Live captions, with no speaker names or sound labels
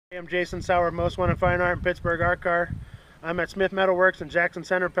I'm Jason Sauer, Most Wanted Fine Art in Pittsburgh Art Car. I'm at Smith Metal Works in Jackson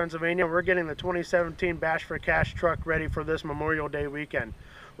Center, Pennsylvania. We're getting the 2017 Bash for Cash truck ready for this Memorial Day weekend.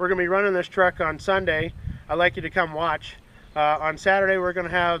 We're going to be running this truck on Sunday. I'd like you to come watch. On Saturday, we're going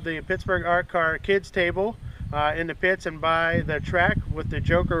to have the Pittsburgh Art Car kids table in the pits and by the track with the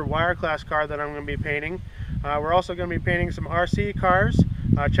Joker wire class car that I'm going to be painting. We're also going to be painting some RC cars.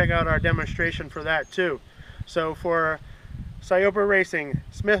 Check out our demonstration for that too. So for Cioppa Racing,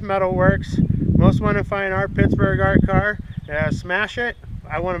 Smith Metal Works, Most Wanted Fine Art, Pittsburgh Art Car, smash it.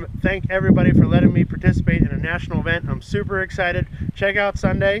 I want to thank everybody for letting me participate in a national event. I'm super excited. Check out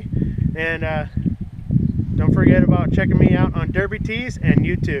Sunday, and don't forget about checking me out on Derby Tees and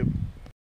YouTube.